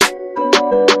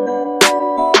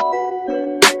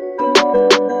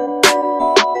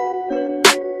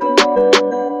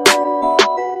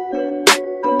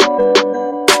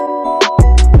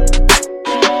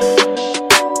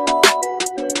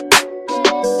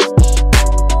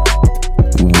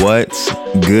What's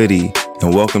goody?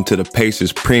 And welcome to the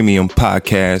Pacers Premium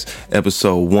Podcast,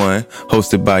 episode 1,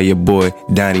 hosted by your boy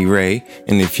Donnie Ray.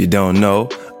 And if you don't know,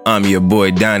 I'm your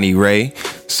boy Donnie Ray.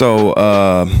 So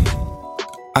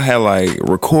I had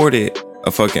recorded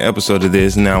a fucking episode of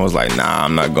this, and I was like, nah,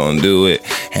 I'm not gonna do it.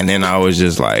 And then I was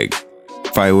just like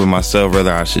fight with myself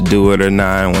whether I should do it or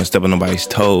not. I don't want to step on nobody's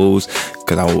toes,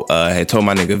 because I had told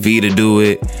my nigga V to do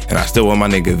it, and I still want my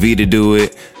nigga V to do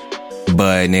it.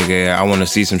 But nigga, I want to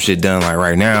see some shit done like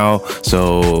right now.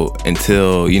 So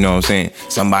until, you know what I'm saying,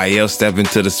 somebody else step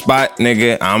into the spot,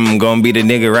 nigga, I'm gonna be the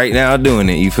nigga right now doing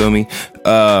it. You feel me?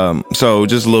 So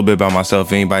just a little bit about myself.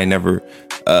 If anybody never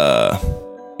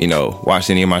watched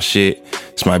any of my shit,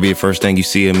 this might be the first thing you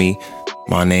see of me.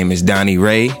 My name is Donnie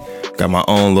Ray. Got my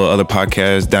own little other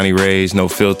podcast, Donnie Ray's No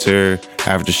Filter,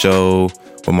 After Show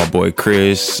with my boy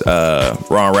Chris,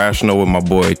 Raw Rational with my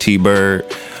boy T-Bird.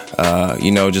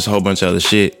 Just a whole bunch of other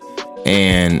shit.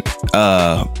 And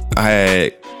I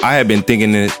had been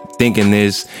thinking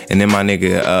this, and then my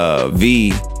nigga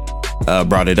V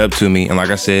brought it up to me. And like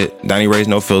I said, Donnie Ray's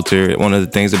No Filter. One of the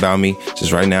things about me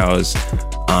just right now is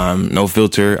no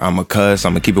filter. I'm a cuss.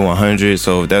 I'm gonna keep it 100.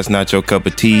 So if that's not your cup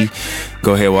of tea,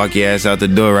 go ahead, walk your ass out the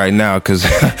door right now, because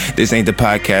this ain't the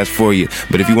podcast for you.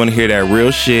 But if you want to hear that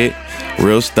real shit,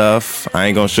 real stuff, I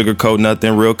ain't gonna sugarcoat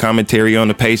nothing, real commentary on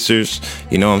the Pacers,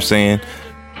 you know what I'm saying,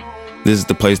 this is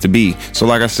the place to be. So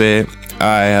like I said,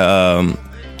 I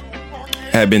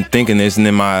had been thinking this, and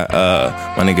then my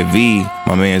nigga V,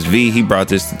 my man's V, he brought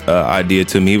this idea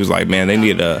to me. He was like, man, they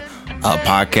need a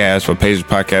podcast for Pacers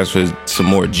podcast with some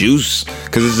more juice,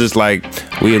 because it's just like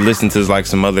we had listened to like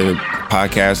some other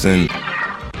podcasts, and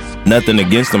nothing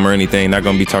against them or anything, not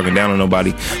gonna be talking down on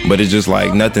nobody, but it's just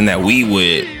like nothing that we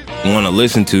would want to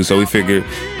listen to. So we figured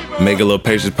make a little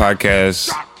Pacers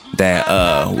podcast that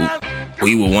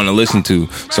we would want to listen to.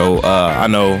 So I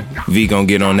know V gonna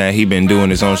get on that. He been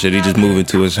doing his own shit. He just moved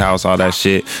into his house, all that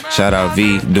shit. Shout out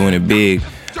V, doing it big.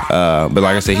 But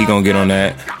like I said, he gonna get on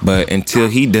that. But until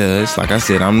he does, like I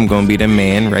said, I'm gonna be the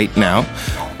man right now.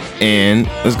 And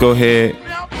let's go ahead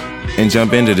and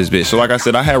jump into this bitch. So like I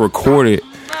said, I had recorded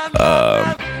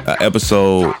an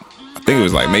episode, I think it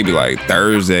was maybe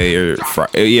Thursday or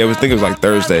Friday. Yeah, I think it was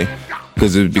Thursday,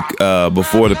 because it was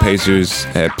before the Pacers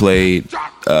had played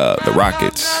the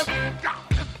Rockets.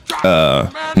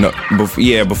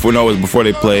 It was before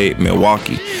they played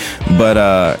Milwaukee.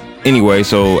 But anyway,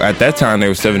 so at that time they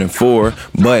were 7-4,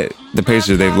 but the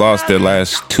Pacers, they've lost their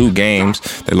last 2 games.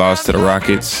 They lost to the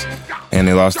Rockets and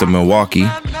they lost to Milwaukee.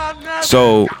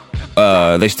 So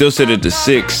they still sit at the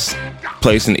 6th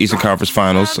place in the Eastern Conference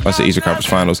Finals. I said Eastern Conference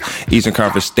Finals, Eastern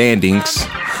Conference standings.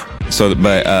 So,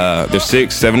 but they're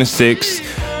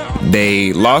 7-6.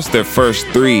 They lost their first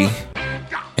 3,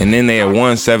 and then they had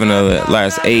won 7 of the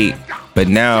last 8. But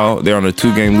now they're on a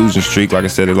 2-game losing streak. Like I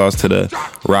said, they lost to the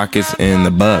Rockets and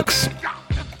the Bucks.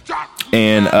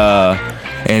 And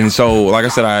so, like I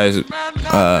said,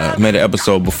 I made an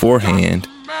episode beforehand,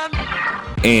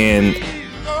 and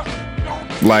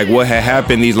like what had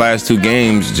happened these last 2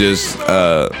 games just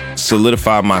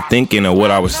solidified my thinking of what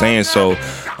I was saying. So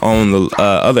on the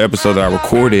other episode that I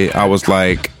recorded, I was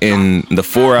like, in the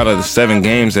 4 out of the 7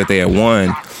 games that they had won,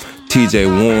 TJ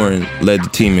Warren led the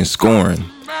team in scoring.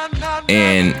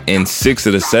 And in 6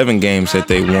 of the 7 games that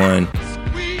they won,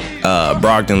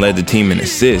 Brogdon led the team in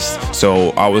assists.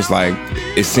 So I was like,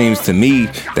 it seems to me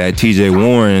that TJ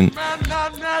Warren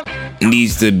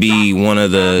needs to be one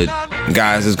of the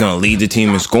guys that's going to lead the team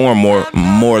in scoring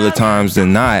more of the times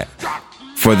than not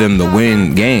for them to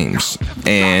win games.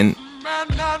 And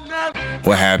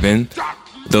what happened?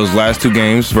 Those last 2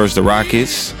 games versus the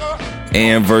Rockets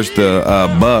and versus the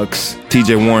Bucks,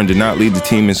 TJ Warren did not lead the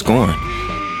team in scoring.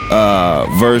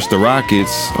 Versus the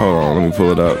Rockets, hold on, let me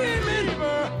pull it up.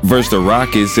 Versus the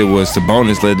Rockets, it was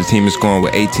Sabonis led the team in scoring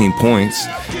with 18 points.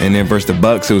 And then versus the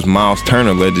Bucks, it was Miles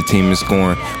Turner led the team in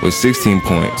scoring with 16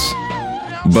 points.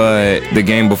 But the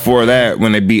game before that,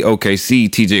 when they beat OKC,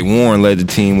 TJ Warren led the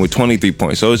team with 23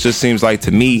 points. So it just seems like,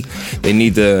 to me, they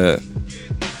need to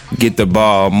get the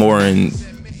ball more in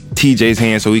TJ's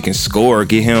hands so he can score,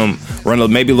 get him run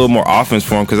maybe a little more offense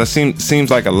for him. Because that seems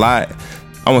like a lot,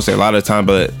 I won't say a lot of the time,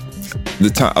 but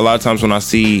a lot of times when I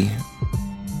see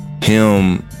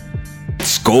him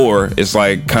score, it's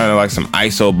like kind of like some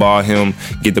ISO ball, him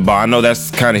get the ball. I know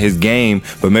that's kind of his game,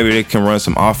 but maybe they can run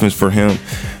some offense for him,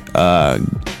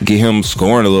 get him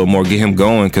scoring a little more, get him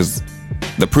going, because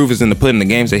the proof is in the pudding. The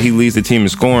games that he leads the team in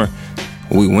scoring,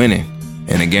 we winning,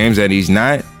 and the games that he's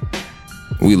not,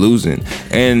 we losing.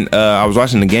 And I was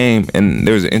watching the game, and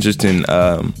there was an interesting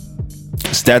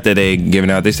stat that they giving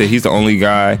out. They said he's the only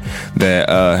guy that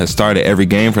has started every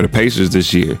game for the Pacers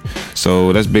this year.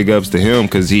 So that's big ups to him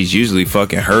because he's usually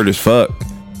fucking hurt as fuck.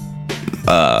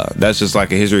 That's just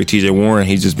like a history of TJ Warren.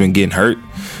 He's just been getting hurt,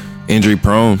 injury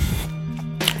prone.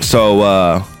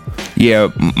 So yeah,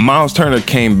 Miles Turner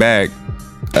came back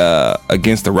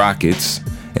against the Rockets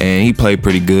and he played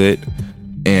pretty good.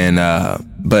 And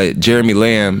but Jeremy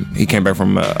Lamb, he came back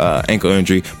from an ankle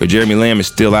injury, but Jeremy Lamb is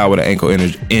still out with an ankle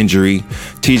injury.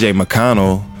 TJ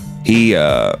McConnell,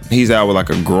 he's out with like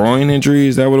a groin injury.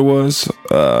 Is that what it was?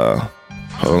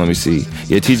 Hold on, let me see.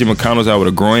 Yeah, TJ McConnell's out with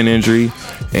a groin injury.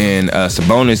 And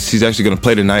Sabonis, he's actually going to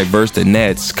play tonight versus the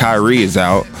Nets. Kyrie is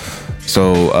out.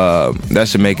 So that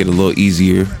should make it a little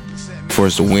easier for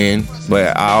us to win.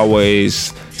 But I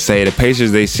always say the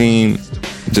Pacers, they seem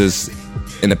just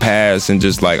in the past and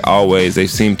just like always, they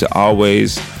seem to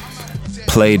always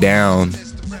play down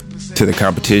to the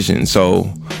competition.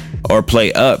 So, or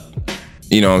play up.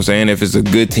 You know what I'm saying? If it's a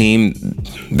good team,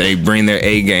 they bring their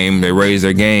A game, they raise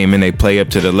their game, and they play up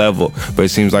to the level. But it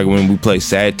seems like when we play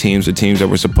sad teams or teams that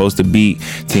we're supposed to beat,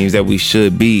 teams that we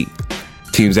should beat,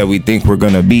 teams that we think we're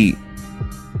going to beat,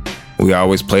 we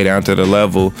always play down to the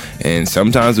level. And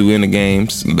sometimes we win the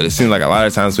games, but it seems like a lot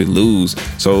of times we lose.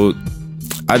 So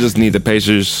I just need the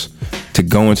Pacers to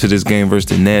go into this game versus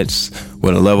the Nets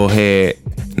with a level head,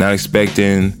 not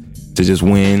expecting to just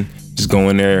win. Just go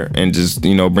in there and just,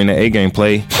 you know, bring the A game,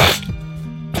 play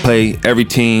every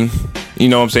team. You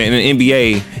know what I'm saying? In the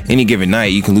NBA, any given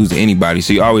night, you can lose to anybody.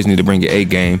 So you always need to bring your A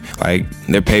game. Like,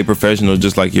 they're paid professionals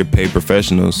just like you're paid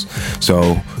professionals.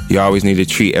 So you always need to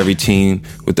treat every team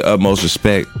with the utmost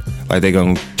respect. Like they're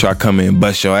going to try to come in and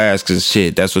bust your ass because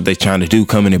shit, that's what they trying to do,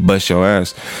 come in and bust your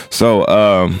ass. So,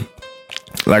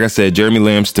 like I said, Jeremy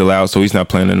Lamb's still out, so he's not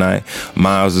playing tonight.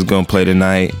 Miles is going to play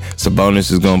tonight. Sabonis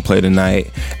is going to play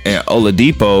tonight. And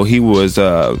Oladipo, he was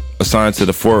assigned to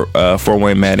the Fort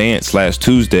Wayne Mad Ants last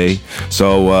Tuesday.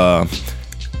 So,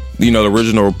 you know, the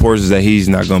original reports is that he's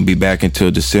not going to be back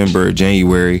until December or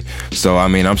January. So, I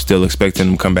mean, I'm still expecting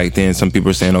him to come back then. Some people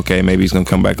are saying, okay, maybe he's going to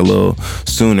come back a little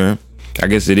sooner. I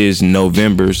guess it is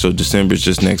November, so December is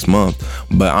just next month.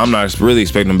 But I'm not really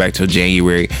expecting him back till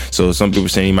January. So some people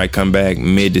saying he might come back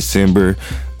mid-December.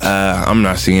 I'm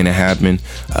not seeing it happen.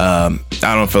 I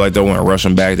don't feel like they want to rush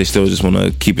him back. They still just want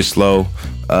to keep it slow,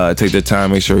 take their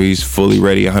time, make sure he's fully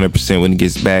ready 100% when he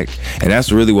gets back. And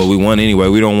that's really what we want anyway.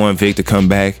 We don't want Vic to come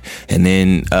back and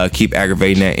then keep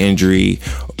aggravating that injury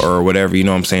or whatever, you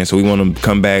know what I'm saying? So we want him to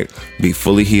come back, be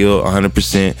fully healed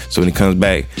 100%. So when he comes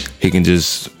back, he can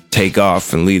just take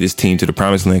off and lead his team to the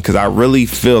promised land. Because I really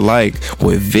feel like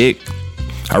with Vic,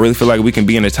 I really feel like we can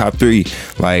be in the top 3.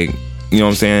 Like, you know what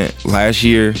I'm saying? Last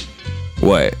year,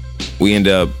 what? We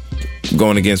ended up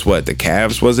going against what? The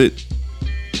Cavs, was it?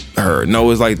 Or no, it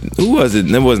was like, who was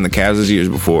it? It wasn't the Cavs, this years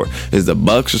before. It's the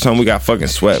Bucks or something. We got fucking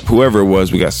swept. Whoever it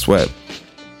was, we got swept.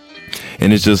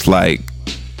 And it's just like,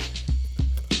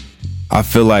 I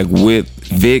feel like with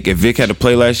Vic, if Vic had to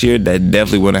play last year, that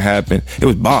definitely wouldn't have happened. It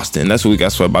was Boston. That's what we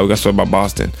got swept by. We got swept by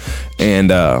Boston.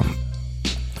 And I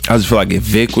just feel like if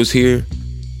Vic was here,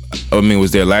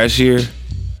 was there last year,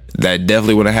 that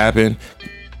definitely would have happened.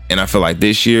 And I feel like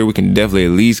this year, we can definitely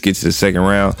at least get to the second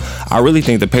round. I really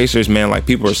think the Pacers, man, like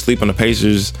people are sleeping on the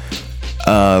Pacers.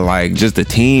 Like just the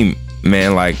team,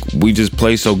 man, like we just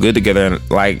play so good together.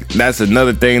 And like that's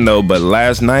another thing though. But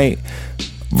last night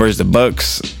versus the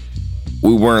Bucks,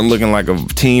 we weren't looking like a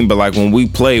team, but like when we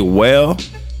play well,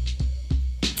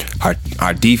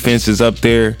 our defense is up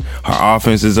there, our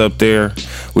offense is up there.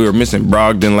 We were missing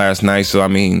Brogdon last night, so I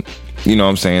mean, you know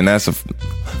what I'm saying?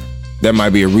 That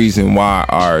might be a reason why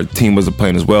our team wasn't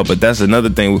playing as well. But that's another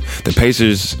thing. The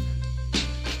Pacers,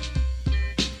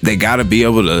 they got to be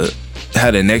able to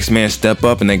have the next man step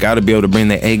up, and they got to be able to bring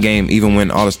the A game even when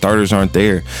all the starters aren't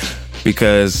there.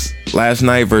 Because last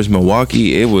night versus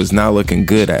Milwaukee, it was not looking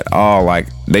good at all. Like,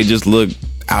 they just looked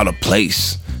out of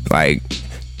place. Like,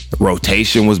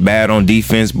 rotation was bad on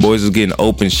defense. Boys was getting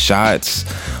open shots.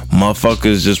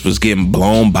 Motherfuckers just was getting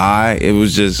blown by. It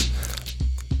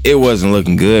wasn't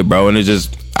looking good, bro. And it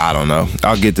just, I don't know.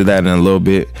 I'll get to that in a little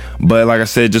bit. But like I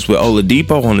said, just with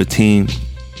Oladipo on the team,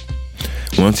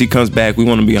 once he comes back, we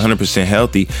want to be 100%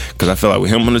 healthy. Because I feel like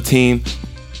with him on the team,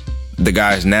 the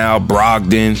guys now,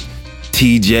 Brogdon,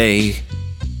 TJ,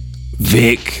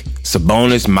 Vic,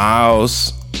 Sabonis,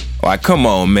 Miles. Like, come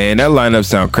on, man. That lineup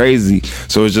sound crazy.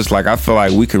 So it's just like, I feel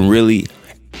like we're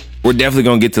definitely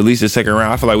going to get to at least the second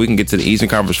round. I feel like we can get to the Eastern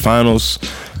Conference Finals.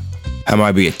 That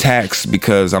might be a tax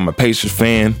because I'm a Pacers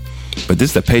fan. But this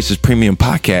is the Pacers Premium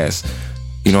Podcast.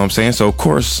 You know what I'm saying? So, of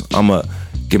course, I'm going to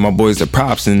give my boys the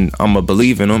props, and I'm gonna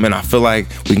believe in them. And I feel like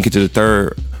we can get to the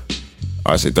third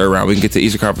round. We can get to the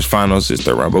Eastern Conference Finals. It's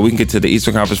third round, but we can get to the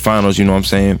Eastern Conference Finals. You know what I'm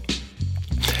saying?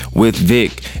 With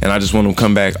Vic, and I just want him to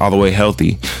come back all the way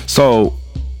healthy. So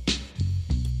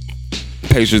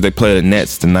Pacers, they play the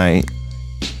Nets tonight.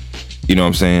 You know what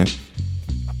I'm saying?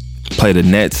 Play the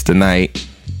Nets tonight.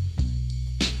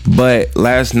 But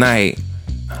last night,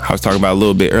 I was talking about a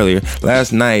little bit earlier.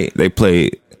 Last night they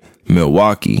played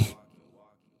Milwaukee,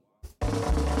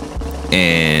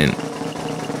 and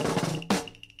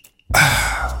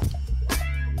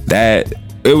that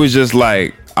it was just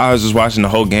like I was just watching the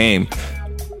whole game,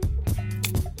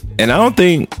 and I don't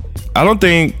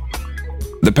think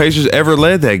the Pacers ever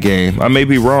led that game. I may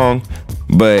be wrong,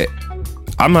 but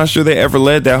I'm not sure they ever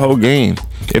led that whole game.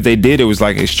 If they did, it was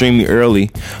like extremely early,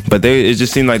 but it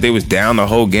just seemed like they was down the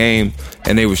whole game,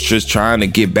 and they was just trying to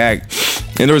get back.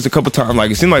 And there was a couple times,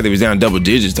 like it seemed like they was down double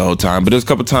digits the whole time, but there was a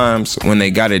couple times when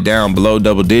they got it down below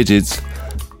double digits,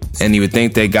 and you would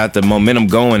think they got the momentum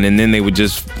going, and then they would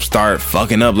just start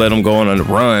fucking up, let them go on a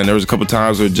run. There was a couple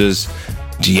times where just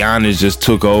Giannis just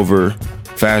took over,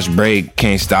 fast break,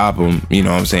 can't stop him. You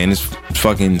know what I'm saying? It's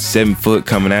fucking 7 foot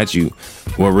coming at you.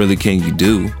 What really can you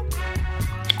do?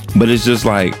 But it's just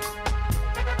like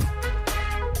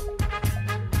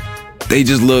they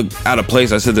just look out of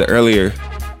place. I said that earlier,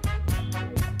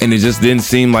 and it just didn't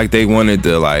seem like they wanted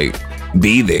to like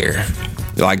be there.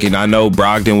 Like, and I know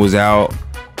Brogdon was out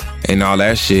and all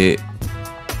that shit,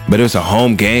 but it was a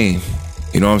home game.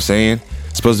 You know what I'm saying?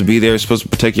 It's supposed to be there. It's supposed to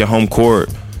protect your home court,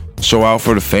 show out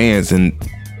for the fans, and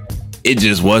it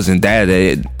just wasn't that.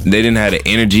 They didn't have the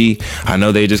energy. I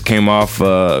know they just came off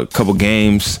a couple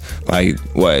games, like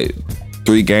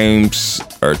 3 games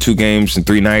or 2 games in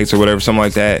 3 nights or whatever, something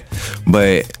like that.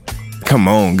 But come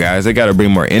on, guys, they got to bring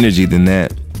more energy than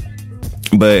that.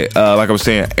 But like I was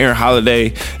saying, Aaron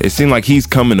Holiday, it seemed like he's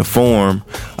coming to form.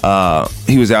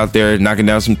 He was out there knocking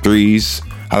down some threes.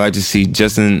 I like to see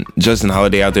Justin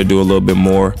Holiday out there do a little bit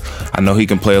more. I know he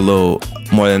can play a little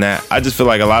more than that. I just feel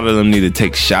like a lot of them need to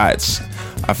take shots.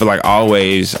 I feel like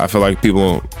people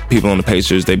on the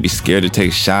Pacers, they be scared to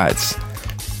take shots.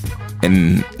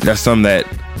 And that's something that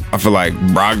I feel like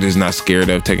Brogdon's not scared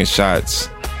of, taking shots.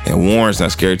 And Warren's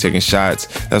not scared of taking shots.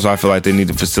 That's why I feel like they need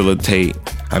to facilitate.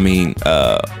 They need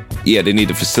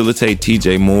to facilitate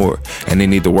TJ more, and they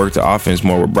need to work the offense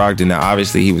more with Brogdon. Now,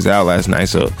 obviously, he was out last night,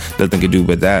 so nothing can do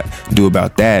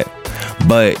about that.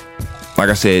 But like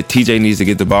I said, TJ needs to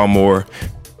get the ball more.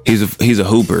 He's a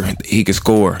hooper. He can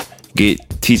score. Get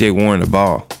TJ Warren the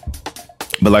ball.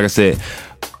 But like I said,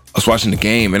 I was watching the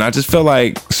game, and I just felt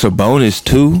like Sabonis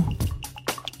too.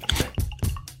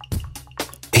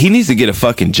 He needs to get a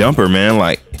fucking jumper, man.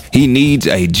 Like, he needs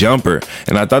a jumper.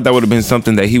 And I thought that would have been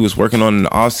something that he was working on in the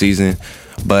offseason.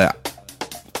 But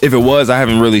if it was, I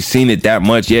haven't really seen it that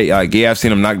much yet. Like, yeah, I've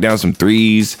seen him knock down some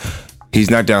threes.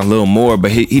 He's knocked down a little more, but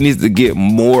he needs to get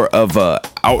more of a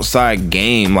outside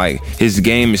game. Like, his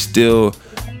game is still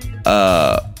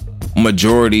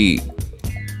majority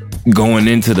going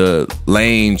into the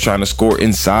lane, trying to score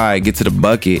inside, get to the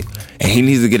bucket. And he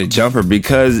needs to get a jumper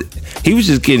because he was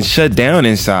just getting shut down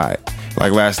inside,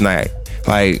 like last night.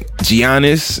 Like,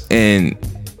 Giannis and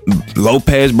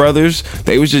Lopez brothers,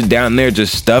 they was just down there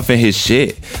just stuffing his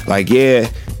shit. Like,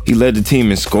 yeah, he led the team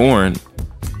in scoring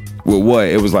with what?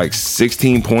 It was like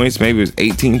 16 points, maybe it was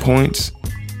 18 points.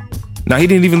 Now, he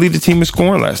didn't even lead the team in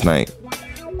scoring last night.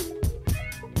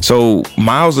 So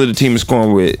Miles led the team in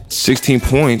scoring with 16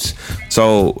 points.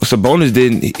 So Sabonis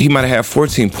didn't. He might have had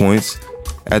 14 points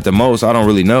at the most. I don't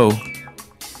really know.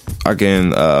 I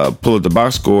can pull up the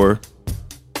box score.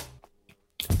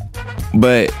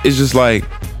 But it's just like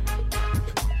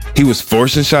he was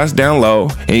forcing shots down low,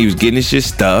 and he was getting his shit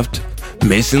stuffed,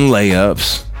 missing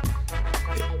layups,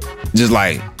 just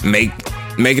like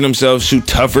making himself shoot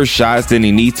tougher shots than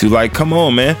he needs to. Like, come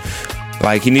on, man.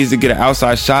 Like, he needs to get an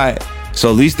outside shot, so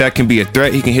at least that can be a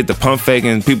threat. He can hit the pump fake,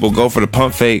 and people go for the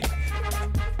pump fake,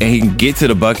 and he can get to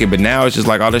the bucket. But now it's just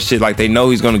like all this shit, like they know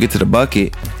he's gonna get to the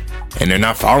bucket, and they're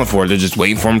not falling for it. They're just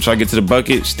waiting for him to try to get to the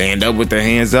bucket, stand up with their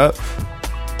hands up.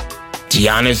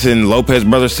 Giannis and Lopez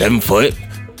brothers, 7 foot.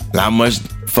 Not much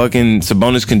fucking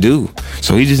Sabonis can do.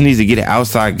 So he just needs to get an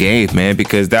outside game, man,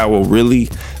 because that will really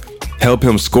help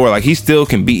him score. Like, he's still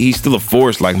a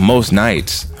force like most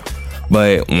nights.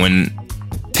 But when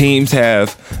teams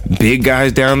have big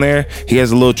guys down there, he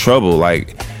has a little trouble.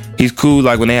 Like, he's cool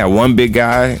like when they have one big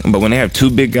guy, but when they have 2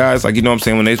 big guys, like, you know what I'm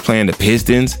saying, when they was playing the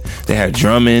Pistons, they had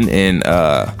Drummond and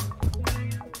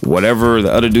whatever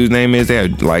the other dude's name is, they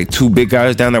had like 2 big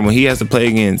guys down there. When he has to play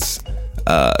against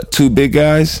 2 big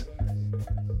guys,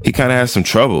 he kind of has some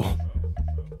trouble.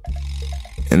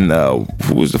 And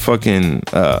who was the fucking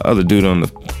other dude on the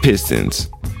Pistons?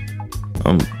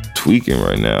 I'm tweaking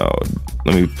right now.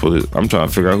 Let me pull it. I'm trying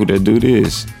to figure out who that dude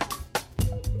is,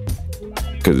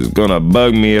 because it's gonna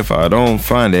bug me if I don't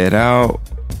find it out.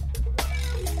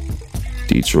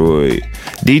 Detroit.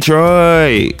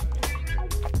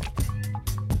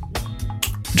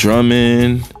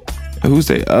 Drummond. Who's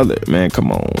the other? Man,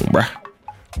 come on, bruh.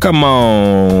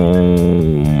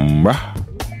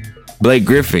 Blake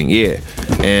Griffin, yeah.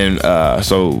 And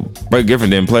so Blake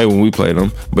Griffin didn't play when we played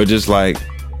him, but just like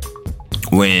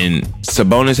when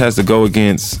Sabonis has to go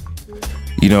against,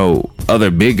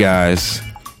 other big guys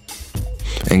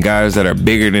and guys that are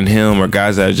bigger than him or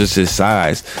guys that are just his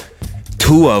size,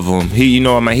 two of them, he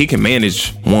can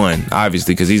manage one,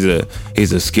 obviously, because he's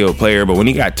a skilled player. But when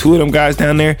he got two of them guys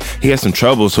down there, he has some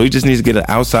trouble. So he just needs to get an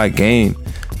outside game.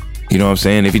 You know what I'm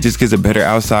saying? If he just gets a better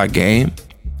outside game,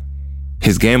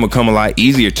 his game will come a lot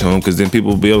easier to him, because then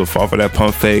people will be able to fall for that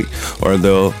pump fake, or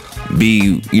they'll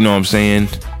be,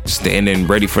 standing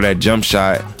ready for that jump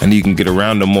shot, and you can get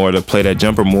around them more to play that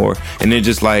jumper more. And then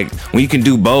just like when you can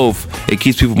do both, it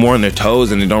keeps people more on their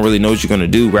toes and they don't really know what you're gonna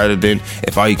do, rather than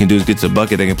if all you can do is get to the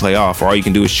bucket, they can play off, or all you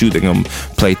can do is shoot, they can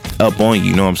play up on you.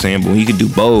 You know what I'm saying? But when you can do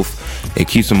both, it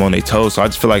keeps them on their toes. So I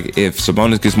just feel like if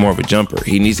Sabonis gets more of a jumper,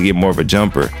 he needs to get more of a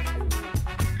jumper,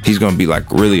 he's gonna be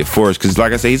like really a force. Because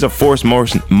like I say, he's a force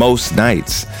most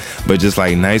nights, but just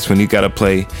like nights when you gotta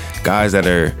play guys that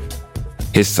are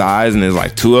his size and there's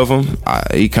like two of them,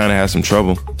 he kind of has some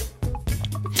trouble.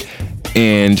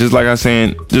 And just like I was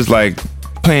saying, just like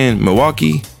playing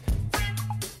Milwaukee,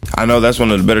 I know that's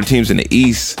one of the better teams in the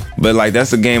East, but like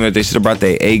that's a game that they should have brought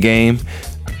their A game.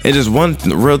 And just one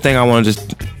real thing I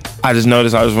just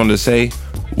noticed, I just wanted to say,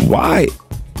 why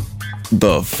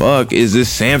the fuck is this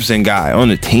Sampson guy on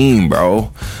the team,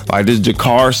 bro? Like this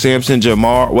Jakar Sampson,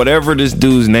 Jamar, whatever this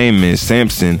dude's name is,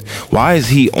 Sampson. Why is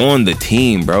he on the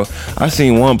team, bro? I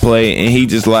seen one play and he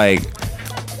just like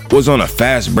was on a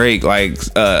fast break. Like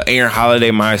Aaron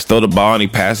Holiday might have stole the ball and he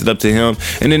passed it up to him,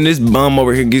 and then this bum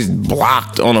over here gets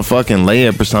blocked on a fucking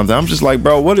layup or something. I'm just like,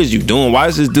 bro, what is you doing? Why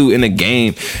is this dude in the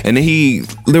game? And then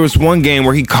there was one game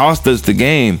where he cost us the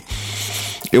game.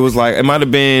 It was like, it might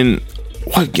have been,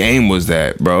 what game was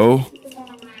that, bro?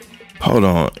 Hold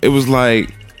on. It was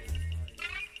like,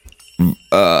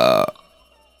 was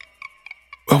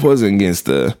it against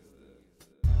the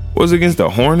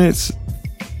Hornets?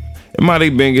 It might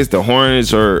have been against the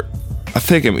Hornets, or I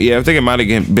think it might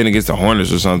have been against the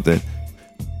Hornets or something.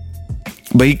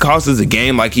 But he cost us a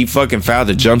game, like he fucking fouled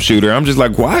the jump shooter. I'm just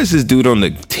like, why is this dude on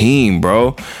the team,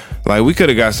 bro? Like, we could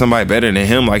have got somebody better than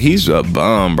him. Like, he's a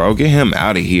bum, bro. Get him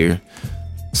out of here.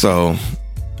 So,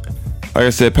 like I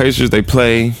said, Pacers, they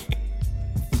play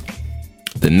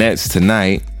the Nets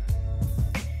tonight,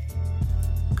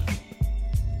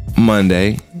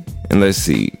 Monday. And let's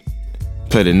see,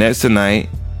 play the Nets tonight.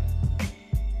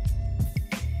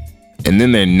 And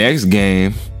then their next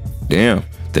game, the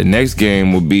next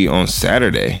game will be on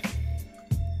Saturday.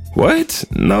 What?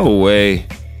 No way.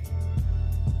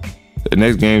 The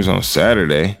next game's on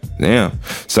Saturday. Damn.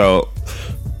 So,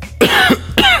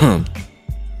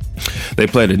 they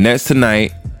play the Nets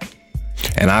tonight,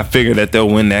 and I figure that they'll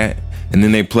win that. And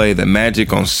then they play the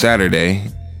Magic on Saturday,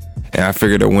 and I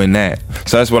figure they'll win that.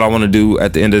 So that's what I want to do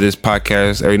at the end of this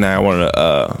podcast. Every night I want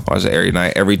to,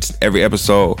 every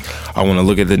episode, I want to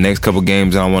look at the next couple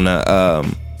games, and I want to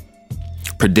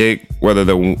predict whether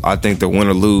I think they'll win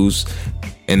or lose.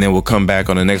 And then we'll come back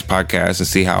on the next podcast and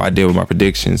see how I did with my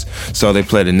predictions. So they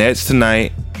play the Nets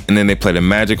tonight, and then they play the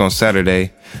Magic on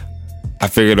Saturday. I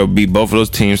figure it'll be both of those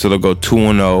teams, so they'll go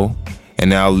 2-0,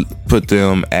 and I'll put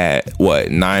them at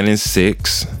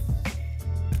 9-6,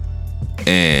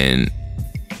 and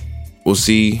we'll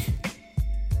see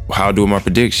how I do with my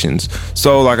predictions.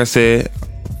 So, like I said,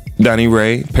 Donnie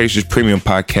Ray, Pacers Premium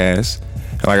Podcast,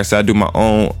 and like I said, I do my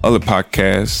own other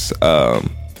podcasts,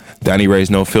 Donnie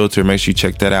Ray's No Filter. Make sure you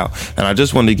check that out. And I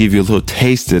just wanted to give you a little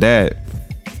taste of that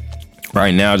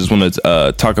right now. I just want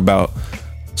to talk about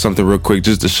something real quick,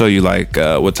 just to show you like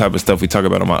what type of stuff we talk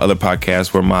about on my other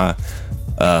podcast, where my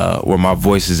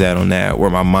voice is at on that, where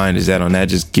my mind is at on that.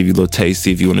 Just give you a little taste,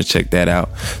 see if you want to check that out.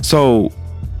 So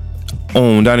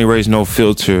on Donnie Ray's No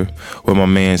Filter with my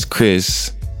man's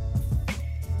Chris,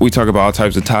 we talk about all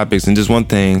types of topics, and just one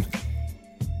thing,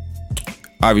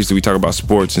 obviously we talk about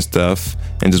sports and stuff,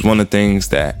 and just one of the things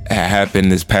that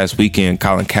happened this past weekend,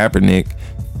 Colin Kaepernick,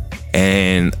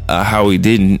 and how he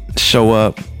didn't show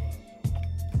up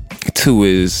to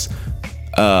his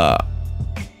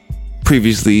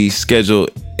previously scheduled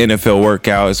NFL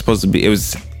workout. It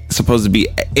was supposed to be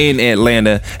in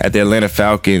Atlanta at the Atlanta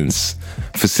Falcons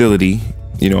facility,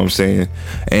 You know what I'm saying?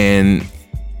 And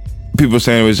people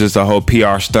saying it was just a whole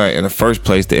PR stunt in the first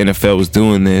place. The NFL was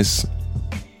doing this.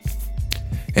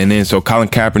 And then so Colin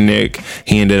Kaepernick,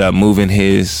 he ended up moving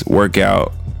his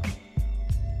workout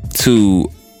to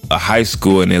a high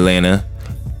school in Atlanta.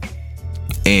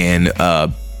 And you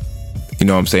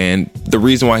know what I'm saying? The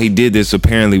reason why he did this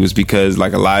apparently was because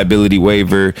like a liability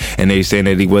waiver, and they saying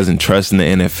that he wasn't trusting the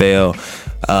NFL.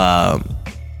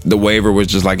 The waiver was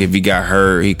just like if he got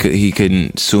hurt, he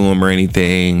couldn't sue him or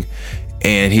anything.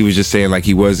 And he was just saying like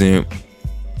they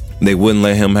wouldn't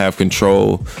let him have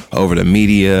control over the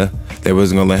media. They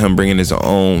wasn't gonna let him bring in his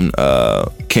own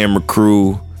camera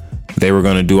crew. They were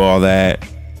gonna do all that.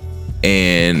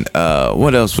 And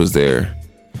what else was there?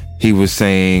 He was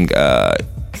saying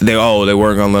they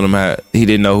weren't gonna let him he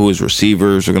didn't know who his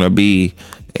receivers were gonna be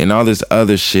and all this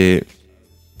other shit.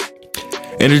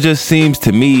 And it just seems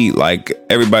to me like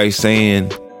everybody's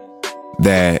saying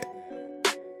that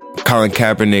Colin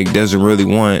Kaepernick doesn't really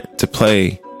want to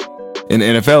play in the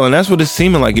NFL, and that's what it's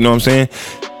seeming like, you know what I'm saying?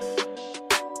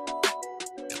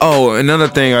 Oh, another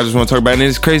thing I just want to talk about, and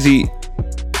it's crazy.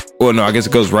 Well, no, I guess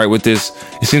it goes right with this.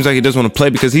 It seems like he doesn't want to play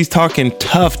because he's talking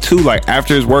tough too. Like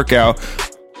after his workout,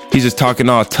 he's just talking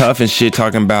all tough and shit,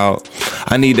 talking about,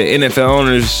 I need the NFL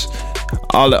owners,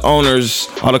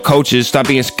 all the coaches, stop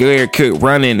being scared, quit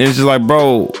running. And it's just like,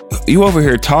 bro, you over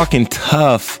here talking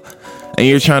tough and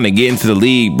you're trying to get into the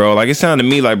league, bro. Like it sounded to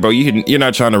me like, bro, you're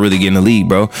not trying to really get in the league,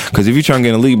 bro. Because if you're trying to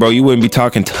get in the league, bro, you wouldn't be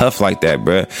talking tough like that,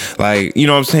 bro. Like, you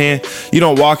know what I'm saying? You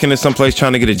don't walk into some place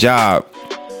trying to get a job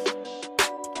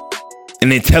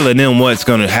and then telling them what's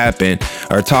gonna happen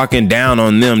or talking down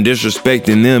on them,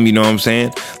 disrespecting them, you know what I'm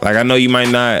saying? Like, I know you might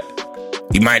not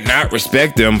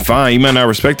respect them, fine. You might not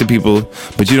respect the people,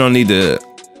 but you don't need to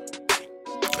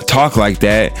talk like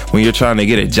that when you're trying to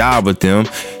get a job with them.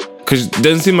 Cause it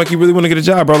doesn't seem like you really want to get a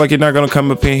job, bro. Like you're not gonna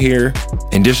come up in here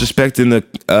and disrespecting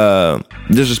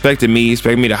me,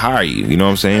 expect me to hire you. You know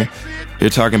what I'm saying? You're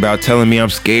talking about telling me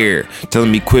I'm scared,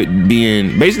 telling me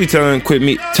telling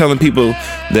people,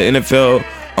 the NFL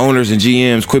owners and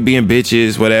GMs, quit being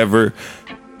bitches, whatever.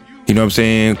 You know what I'm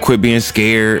saying? Quit being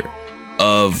scared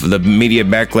of the media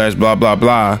backlash, blah, blah,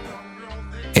 blah,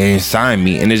 and sign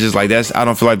me. And it's just like, I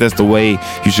don't feel like that's the way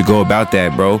you should go about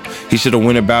that, bro. He should have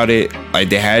went about it like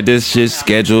they had this shit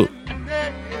scheduled.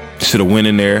 Should have went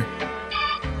in there,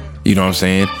 you know what I'm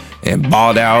saying, and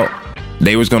balled out.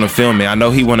 They was gonna film it. I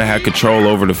know he wanna have control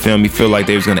over the film. He feel like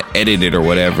they was gonna edit it or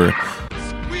whatever.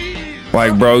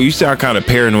 Like, bro, you sound kind of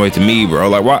paranoid to me, bro.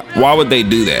 Like, why would they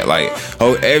do that? Like,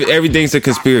 oh, everything's a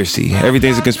conspiracy.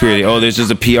 Everything's a conspiracy. Oh, there's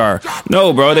just a PR.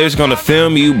 No, bro, they're just gonna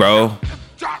film you, bro.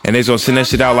 And they're gonna send that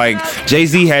shit out. Like,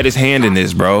 Jay-Z had his hand in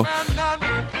this, bro.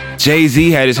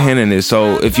 Jay-Z had his hand in this.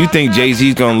 So if you think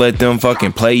Jay-Z's gonna let them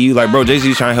fucking play you, like, bro,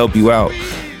 Jay-Z's trying to help you out.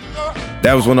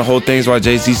 That was one of the whole things why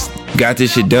Jay-Z got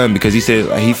this shit done, because he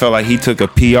said he felt like he took a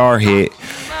PR hit.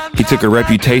 He took a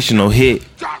reputational hit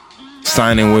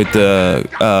signing with the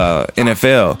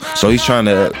NFL. So he's trying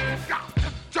to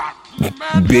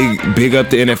big up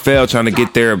the NFL, trying to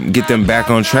get them back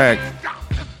on track,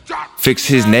 fix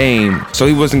his name. So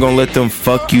he wasn't gonna let them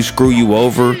fuck you, screw you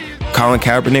over. Colin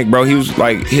Kaepernick, bro, he was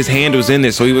like, his hand was in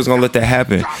this, so he was gonna let that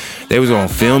happen. They was gonna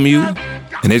film you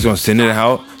and they was gonna send it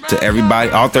out to everybody,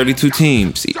 all 32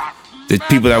 teams, the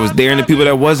people that was there and the people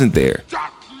that wasn't there.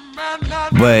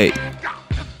 But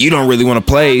you don't really want to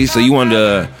play, so you want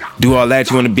to do all that.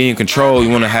 You want to be in control. You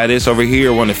want to have this over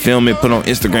here, want to film it, put on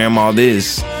Instagram, all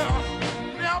this.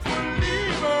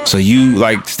 So you,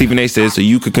 like Stephen A said, so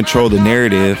you could control the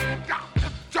narrative,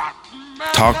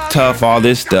 talk tough, all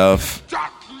this stuff,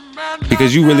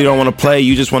 because you really don't want to play.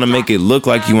 You just want to make it look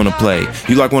like you want to play.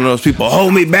 You like one of those people,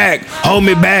 hold me back, hold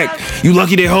me back. You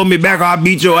lucky they hold me back, or I'll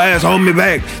beat your ass, hold me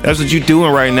back. That's what you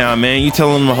doing right now, man. You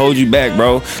telling them to hold you back,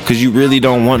 bro, because you really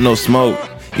don't want no smoke.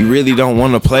 You really don't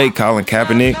want to play Colin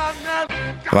Kaepernick.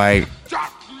 Like,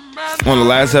 on the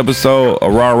last episode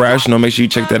of Raw Rational, make sure you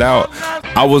check that out.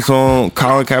 I was on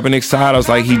Colin Kaepernick's side. I was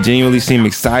like, he genuinely seemed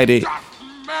excited.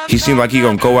 He seemed like he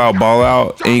gonna go out, ball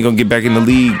out, and he gonna get back in the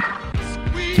league.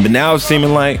 But now it's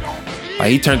seeming like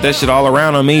he turned that shit all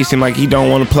around on me. It seemed like he don't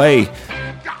want to play.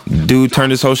 Dude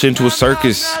turned this whole shit into a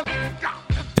circus.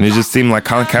 And it just seemed like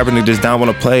Colin Kaepernick just don't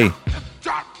want to play.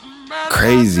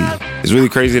 Crazy. It's really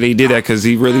crazy that he did that, because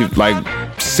he really,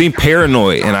 like, seemed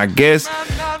paranoid. And I guess,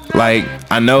 like,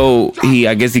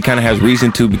 I guess he kind of has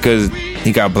reason to, because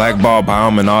he got blackballed by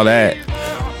him and all that.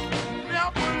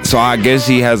 So I guess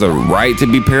he has a right to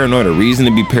be paranoid, a reason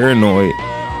to be paranoid.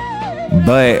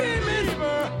 But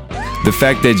the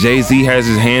fact that Jay-Z has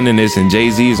his hand in this and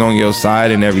Jay-Z is on your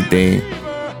side and everything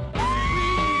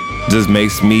just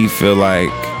makes me feel like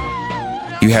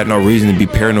you had no reason to be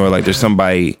paranoid. Like there's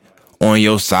somebody on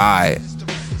your side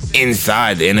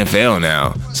inside the NFL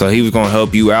now. So he was gonna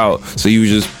help you out. So you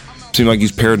just seemed like you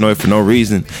was paranoid for no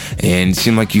reason. And it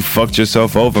seemed like you fucked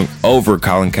yourself over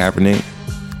Colin Kaepernick.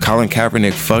 Colin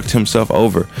Kaepernick fucked himself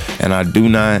over. And I do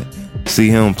not see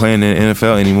him playing in the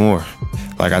NFL anymore.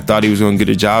 Like I thought he was gonna get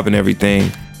a job and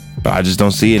everything, but I just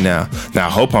don't see it now. Now I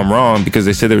hope I'm wrong, because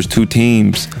they said there was 2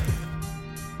 teams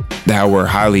that were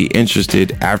highly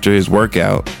interested after his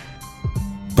workout.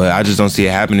 But I just don't see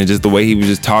it happening. Just the way he was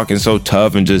just talking so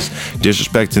tough and just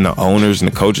disrespecting the owners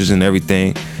and the coaches and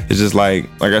everything. It's just like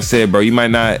I said, bro, you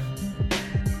might not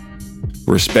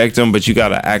respect them, but you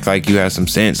gotta act like you have some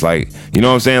sense. Like, you know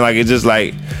what I'm saying? Like, it's just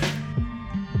like,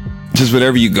 just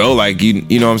wherever you go, like, you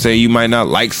know what I'm saying? You might not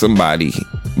like somebody,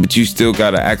 but you still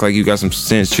gotta act like you got some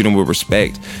sense. Treat them with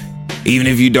respect. Even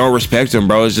if you don't respect them,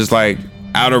 bro, it's just like,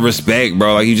 out of respect,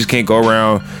 bro. Like, you just can't go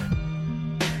around,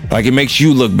 like, it makes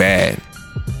you look bad.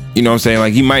 You know what I'm saying?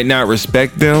 Like, you might not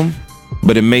respect them,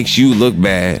 but it makes you look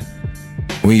bad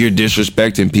when you're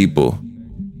disrespecting people.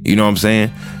 You know what I'm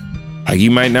saying? Like,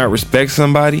 you might not respect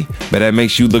somebody, but that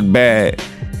makes you look bad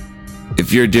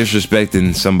if you're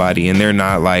disrespecting somebody and they're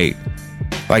not like,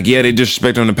 yeah, they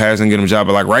disrespect them in the past and get them a job,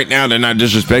 but like right now they're not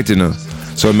disrespecting them.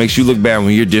 So it makes you look bad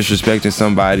when you're disrespecting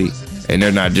somebody and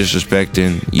they're not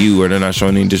disrespecting you, or they're not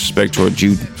showing any disrespect towards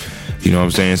you. You know what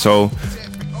I'm saying? So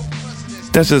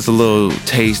that's just a little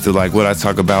taste of like what I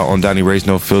talk about on Donnie Ray's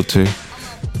No Filter.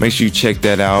 Make sure you check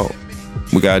that out.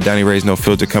 We got Donnie Ray's No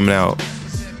Filter coming out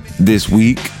this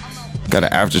week. Got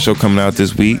an after show coming out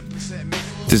this week.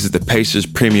 This is the Pacers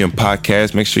Premium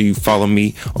Podcast. Make sure you follow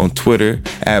me on Twitter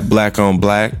at Black on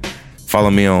Black. Follow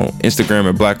me on Instagram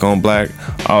at Black on Black.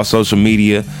 All social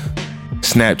media,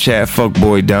 Snapchat,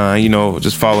 Fuckboy Don. You know,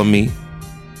 just follow me.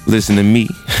 Listen to me.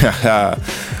 I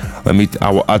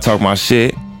talk my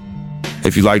shit.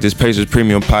 If you like this Pacers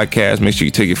Premium Podcast, make sure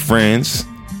you tell your friends.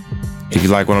 If you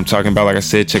like what I'm talking about, like I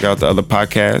said, check out the other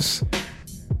podcasts.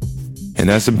 And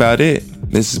that's about it.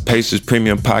 This is Pacers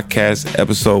Premium Podcast,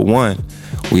 episode 1.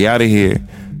 We out of here.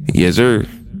 Yes, sir.